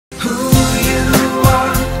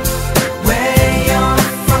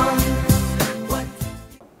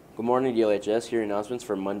morning, DLHS. Here are announcements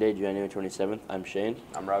for Monday, January 27th. I'm Shane.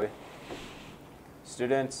 I'm Robbie.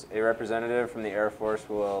 Students, a representative from the Air Force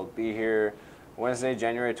will be here Wednesday,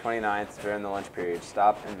 January 29th during the lunch period.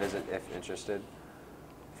 Stop and visit if interested.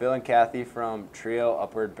 Phil and Kathy from Trio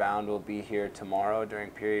Upward Bound will be here tomorrow during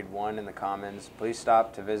period 1 in the Commons. Please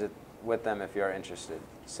stop to visit with them if you are interested.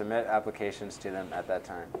 Submit applications to them at that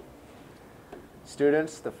time.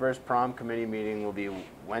 Students, the first prom committee meeting will be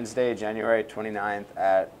Wednesday, January 29th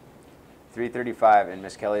at 3:35 in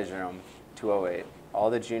Miss Kelly's room, 208. All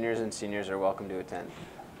the juniors and seniors are welcome to attend.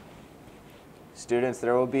 Students,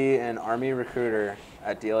 there will be an Army recruiter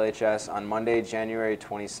at DLHS on Monday, January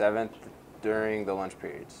 27th during the lunch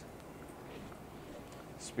periods.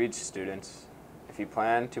 Speech students, if you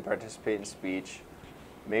plan to participate in speech,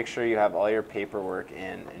 make sure you have all your paperwork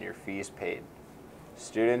in and your fees paid.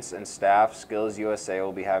 Students and staff, Skills USA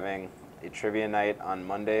will be having a trivia night on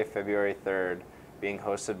Monday, February 3rd, being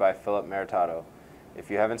hosted by Philip Meritato.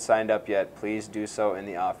 If you haven't signed up yet, please do so in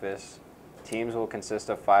the office. Teams will consist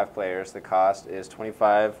of 5 players. The cost is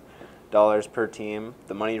 $25 per team.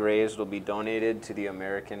 The money raised will be donated to the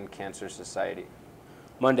American Cancer Society.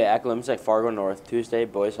 Monday, Academics at Fargo North. Tuesday,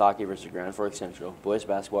 boys hockey versus Grand Forks Central. Boys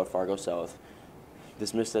basketball at Fargo South.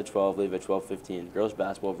 Dismissed at 12, leave at 12:15. Girls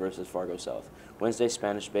basketball versus Fargo South. Wednesday,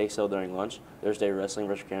 Spanish bake sale during lunch. Thursday, wrestling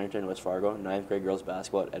versus Carrington, West Fargo. 9th grade girls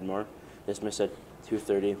basketball at Edmore. Dismissed at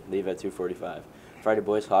 2:30, leave at 2:45. Friday,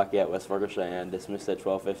 boys hockey at West Fargo Cheyenne. Dismissed at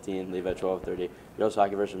 12:15, leave at 12:30. Girls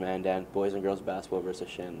hockey versus Mandan. Boys and girls basketball versus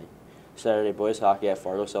Shanley. Saturday, boys hockey at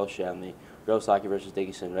Fargo South Shanley. Girls hockey versus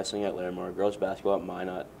Dickinson. Wrestling at Larimore. Girls basketball at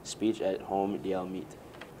Minot. Speech at home DL Meet.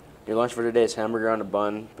 Your lunch for today is hamburger on a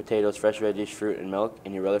bun, potatoes, fresh veggies, fruit, and milk.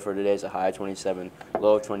 And your weather for today is a high of 27,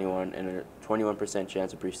 low of 21, and a 21%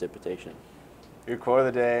 chance of precipitation. Your quote of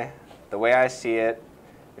the day, the way I see it,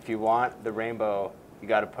 if you want the rainbow, you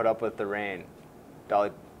got to put up with the rain.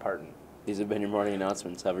 Dolly Parton. These have been your morning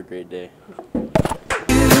announcements. Have a great day.